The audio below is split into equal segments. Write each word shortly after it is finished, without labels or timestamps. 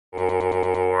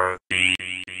Guys,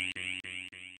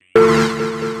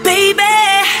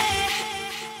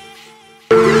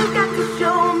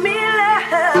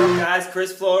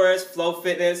 Chris Flores, FLO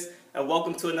Fitness, and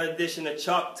welcome to another edition of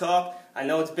Chalk Talk. I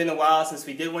know it's been a while since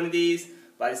we did one of these,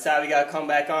 but I decided we got to come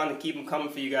back on and keep them coming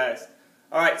for you guys.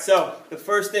 Alright, so the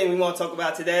first thing we want to talk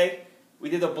about today, we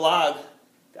did a blog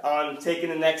on taking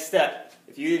the next step.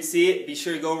 If you didn't see it, be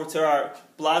sure to go over to our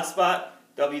blog spot,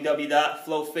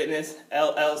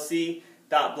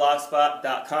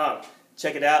 www.flowfitnessllc.blogspot.com.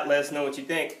 Check it out, let us know what you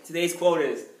think. Today's quote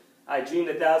is, I dreamed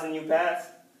 1,000 new paths,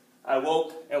 I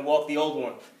woke and walked the old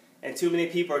one. And too many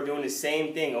people are doing the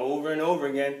same thing over and over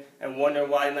again and wondering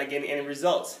why they're not getting any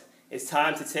results. It's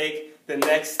time to take the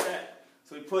next step.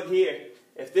 So we put here,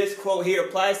 if this quote here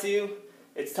applies to you,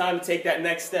 it's time to take that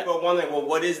next step. But wondering, well,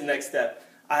 what is the next step?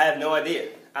 I have no idea.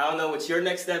 I don't know what your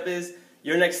next step is.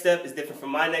 Your next step is different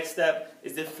from my next step.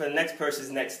 It's different from the next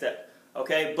person's next step.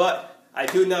 Okay? But I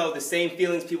do know the same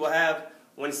feelings people have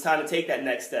when it's time to take that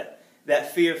next step.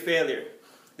 That fear of failure.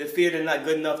 The fear they're not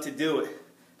good enough to do it.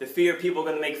 The fear people are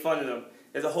going to make fun of them.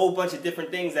 There's a whole bunch of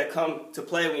different things that come to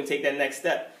play when you take that next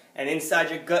step. And inside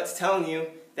your gut's telling you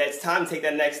that it's time to take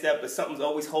that next step, but something's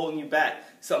always holding you back.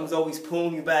 Something's always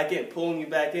pulling you back in,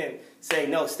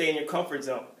 saying, no, stay in your comfort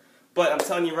zone. But I'm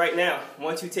telling you right now,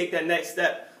 once you take that next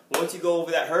step, once you go over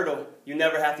that hurdle, you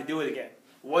never have to do it again.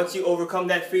 Once you overcome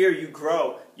that fear, you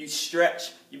grow, you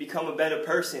stretch, you become a better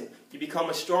person, you become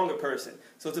a stronger person.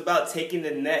 So it's about taking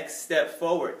the next step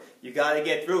forward. You got to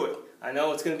get through it. I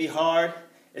know it's going to be hard,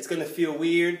 it's going to feel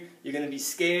weird, you're going to be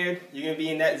scared, you're going to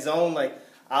be in that zone like,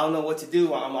 I don't know what to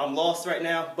do, I'm lost right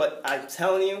now, but I'm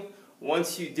telling you,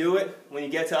 once you do it, when you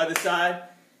get to the other side,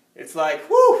 it's like,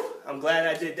 whew, I'm glad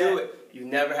I did do it. You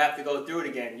never have to go through it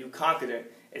again. You conquered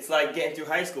it. It's like getting through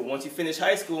high school. Once you finish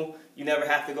high school, you never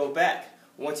have to go back.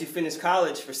 Once you finish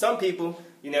college, for some people,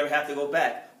 you never have to go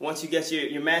back. Once you get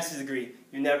your master's degree,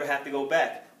 you never have to go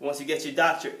back. Once you get your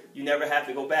doctorate, you never have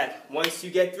to go back. Once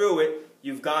you get through it,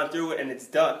 you've gone through it and it's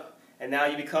done. And now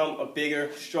you become a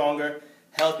bigger, stronger,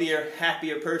 healthier,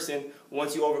 happier person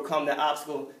once you overcome that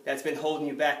obstacle that's been holding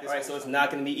you back. Right? So it's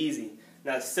not going to be easy.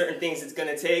 Now, there's certain things it's going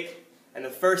to take, and the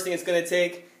first thing it's going to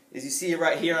take is, you see it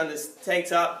right here on this tank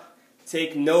top,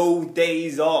 take no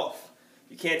days off.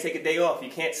 You can't take a day off.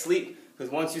 You can't sleep,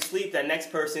 because once you sleep, that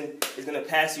next person is going to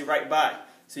pass you right by.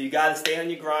 So you got to stay on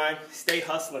your grind, stay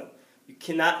hustling. You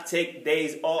cannot take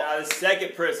days off. Now, the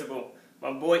second principle,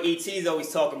 my boy E.T.'s always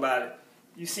talking about it.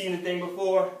 You've seen the thing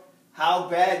before. How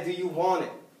bad do you want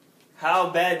it?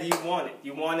 How bad do you want it?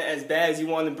 You want it as bad as you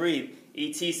want to breathe.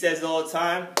 E.T. says it all the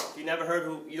time. If you never heard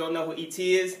you don't know who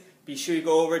E.T. is, be sure you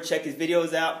go over and check his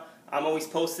videos out. I'm always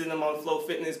posting them on FLO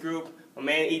Fitness group. My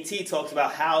man E.T. talks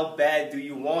about how bad do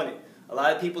you want it. A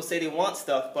lot of people say they want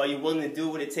stuff, but are you willing to do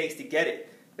what it takes to get it?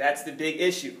 That's the big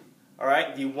issue.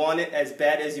 Alright? You want it as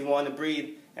bad as you want to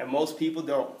breathe, and most people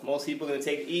don't. Most people are going to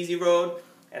take the easy road,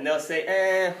 and they'll say,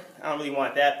 I don't really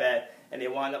want that bad, and they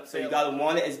wind up. So you got to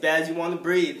want it as bad as you want to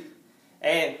breathe,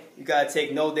 and you got to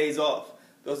take no days off.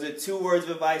 Those are the 2 words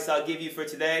of advice I'll give you for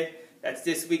today. That's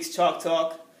this week's Chalk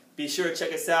Talk. Be sure to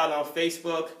check us out on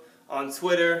Facebook, on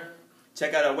Twitter.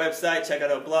 Check out our website, check out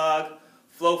our blog,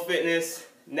 FLO Fitness,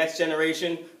 Next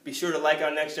Generation. Be sure to like our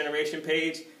Next Generation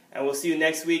page, and we'll see you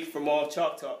next week for more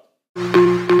Chalk Talk.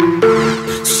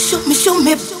 Show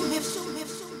me.